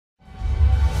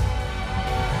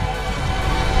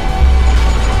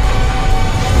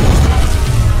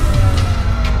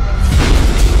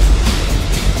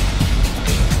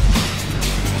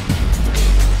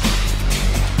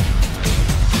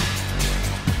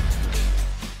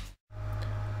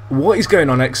What is going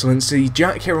on, Excellency?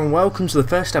 Jack here, and welcome to the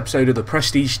first episode of the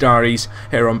Prestige Diaries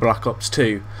here on Black Ops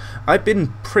 2. I've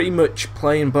been pretty much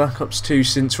playing Black Ops 2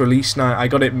 since release night. I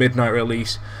got it midnight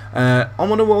release. On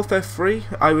Modern Warfare 3,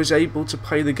 I was able to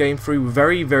play the game through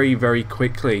very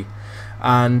quickly.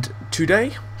 And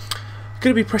today, I'm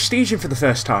going to be prestiging for the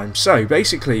first time. So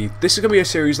basically, this is going to be a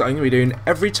series that I'm going to be doing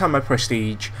every time I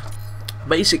prestige,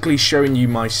 basically showing you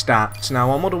my stats. Now,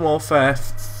 on Modern Warfare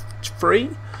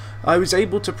 3, I was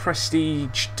able to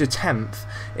prestige to 10th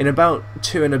in about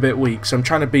 2 and a bit weeks. I'm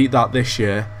trying to beat that this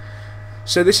year.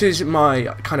 So this is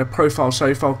my kind of profile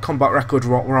so far, combat record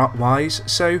wise.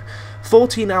 So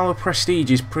 14-hour prestige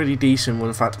is pretty decent. Well,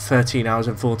 in fact, 13 hours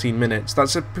and 14 minutes.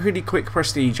 That's a pretty quick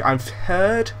prestige. I've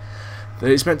heard that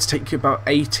it's meant to take you about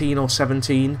 18 or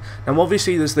 17. Now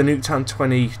obviously there's the Nuketown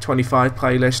 2025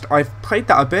 playlist. I've played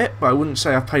that a bit, but I wouldn't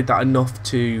say I've played that enough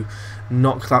to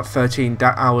knock that 13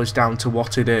 hours down to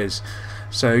what it is.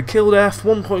 So kill death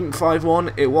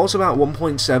 1.51. It was about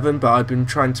 1.7, but I've been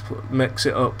trying to mix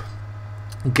it up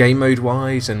game mode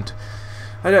wise, and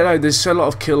I don't know, there's a lot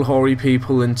of kill hoary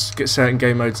people and get certain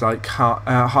game modes like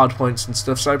hard points and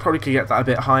stuff, so I probably could get that a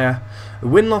bit higher. The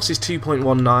win loss is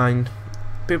 2.19.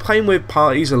 Been playing with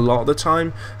parties a lot of the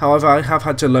time, however I have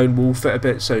had to lone wolf it a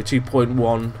bit, so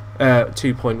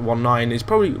 2.19 is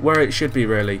probably where it should be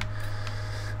really.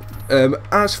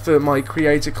 As for my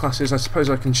creator classes, I suppose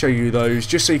I can show you those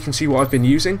just so you can see what I've been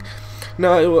using.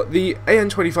 Now, the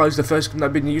AN25 is the first gun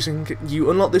I've been using.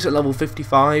 You unlock this at level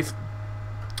 55.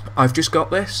 I've just got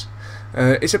this.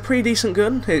 It's a pretty decent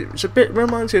gun. It's a bit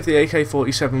reminds me of the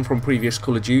AK-47 from previous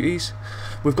Call of Duties.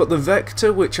 We've got the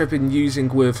Vector, which I've been using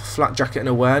with flat jacket and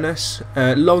awareness.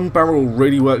 Long barrel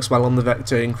really works well on the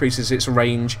Vector, increases its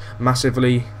range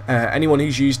massively. Anyone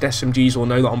who's used SMGs will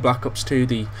know that on Black Ops 2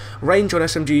 the range on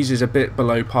SMGs is a bit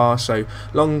below par, so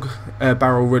long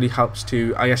barrel really helps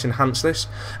to, I guess, enhance this.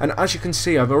 And as you can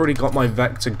see, I've already got my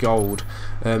Vector gold.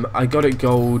 I got it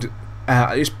gold.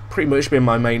 It's pretty much been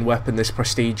my main weapon this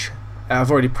prestige. I've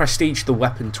already prestiged the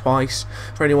weapon twice.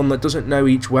 For anyone that doesn't know,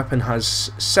 each weapon has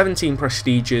 17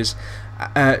 prestiges,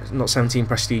 not 17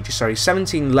 prestiges, sorry,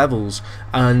 17 levels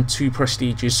and 2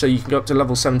 prestiges, so you can go up to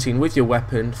level 17 with your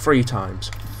weapon 3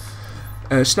 times.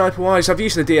 Sniper wise, I've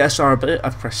used the DSR a bit.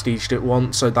 I've prestiged it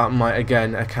once, so that might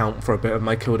again account for a bit of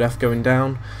my kill death going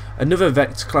down. Another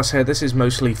Vector class here. This is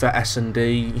mostly for S&D,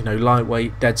 you know,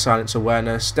 lightweight, dead silence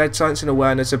awareness. Dead silence and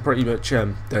awareness are pretty much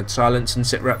dead silence and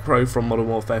sitrep pro from Modern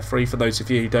Warfare 3 for those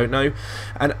of you who don't know.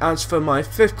 And as for my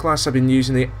 5th class, I've been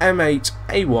using the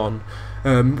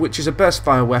M8A1, which is a burst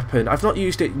fire weapon. I've not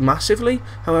used it massively,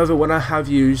 however when I have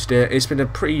used it, it's been a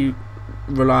pretty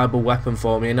reliable weapon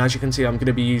for me, and as you can see I'm going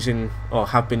to be using, or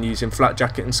have been using, flat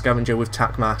jacket and scavenger with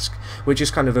tac mask, which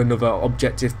is kind of another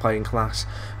objective playing class.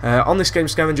 On this game,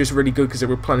 scavenger is really good because it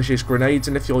replenishes grenades,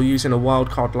 and if you're using a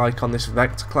wildcard like on this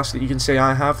Vector class that you can see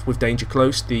I have with danger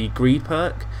close, the greed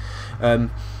perk,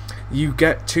 you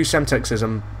get 2 semtexes,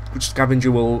 and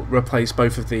scavenger will replace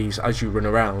both of these as you run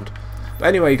around. But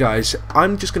anyway guys,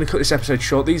 I'm just going to cut this episode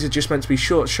short. These are just meant to be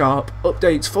short, sharp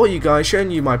updates for you guys,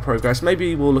 showing you my progress.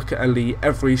 Maybe we'll look at Elite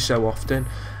every so often.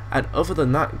 And other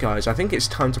than that guys, I think it's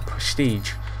time to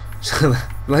prestige. So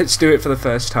let's do it for the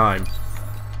first time.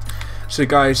 So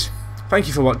guys, thank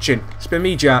you for watching. It's been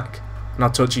me, Jack, and I'll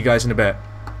talk to you guys in a bit.